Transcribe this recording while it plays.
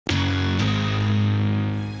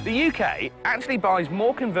The UK actually buys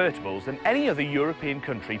more convertibles than any other European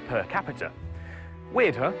country per capita.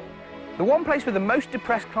 Weird, huh? The one place with the most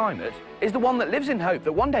depressed climate is the one that lives in hope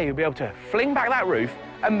that one day you'll be able to fling back that roof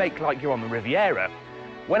and make like you're on the Riviera,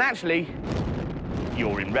 when actually,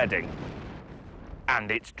 you're in Reading.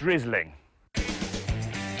 And it's drizzling.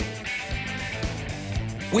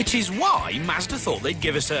 Which is why Mazda thought they'd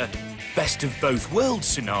give us a best of both worlds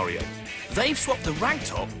scenario. They've swapped the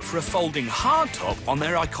ragtop for a folding hardtop on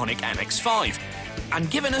their iconic MX5 and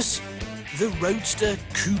given us the Roadster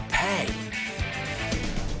Coupe.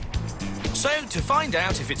 So, to find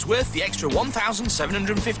out if it's worth the extra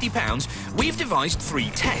 £1,750, we've devised 3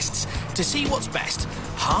 tests to see what's best,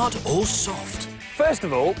 hard or soft. First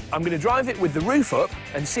of all, I'm going to drive it with the roof up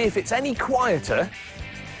and see if it's any quieter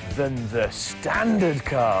than the standard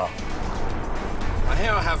car. And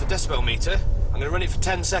here I have the decibel meter. I'm going to run it for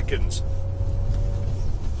 10 seconds.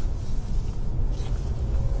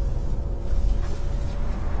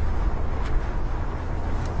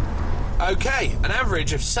 OK, an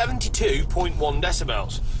average of 72.1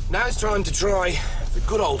 decibels. Now it's time to try the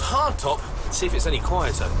good old hardtop and see if it's any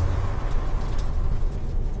quieter.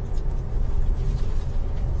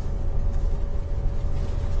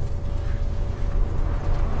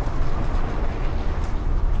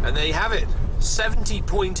 And there you have it,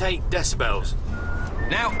 70.8 decibels.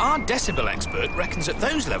 Now, our decibel expert reckons at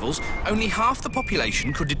those levels, only half the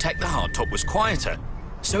population could detect the hardtop was quieter.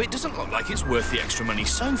 So it doesn't look like it's worth the extra money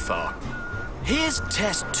so far. Here's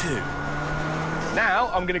test 2.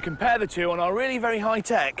 Now, I'm going to compare the two on our really very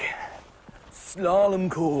high-tech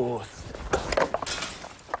slalom course.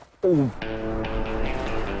 Ooh.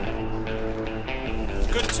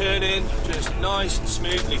 Good turn in, just nice and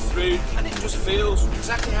smoothly through, and it just feels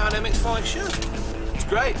exactly how an MX5 should. It's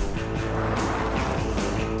great.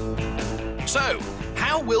 So,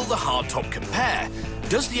 how will the hardtop compare?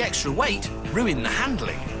 Does the extra weight ruin the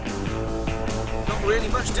handling? Not really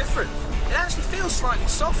much different. It actually feels slightly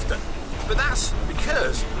softer, but that's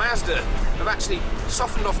because Mazda have actually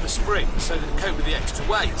softened off the springs so that it cope with the extra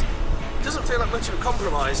weight. It doesn't feel like much of a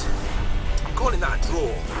compromise. I'm calling that a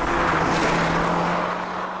draw.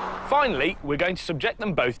 Finally, we're going to subject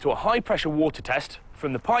them both to a high-pressure water test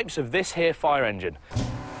from the pipes of this here fire engine.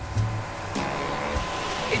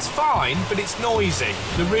 It's fine, but it's noisy.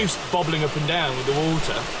 The roof's bobbling up and down with the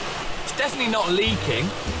water. It's definitely not leaking,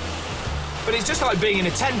 but it's just like being in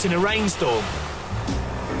a tent in a rainstorm.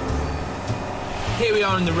 Here we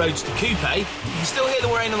are in the Roadster Coupe. You can still hear the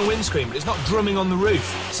rain on the windscreen, but it's not drumming on the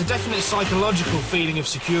roof. It's a definite psychological feeling of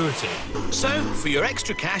security. So, for your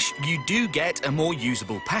extra cash, you do get a more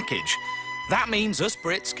usable package. That means us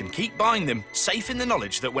Brits can keep buying them, safe in the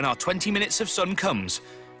knowledge that when our 20 minutes of sun comes,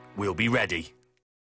 we'll be ready.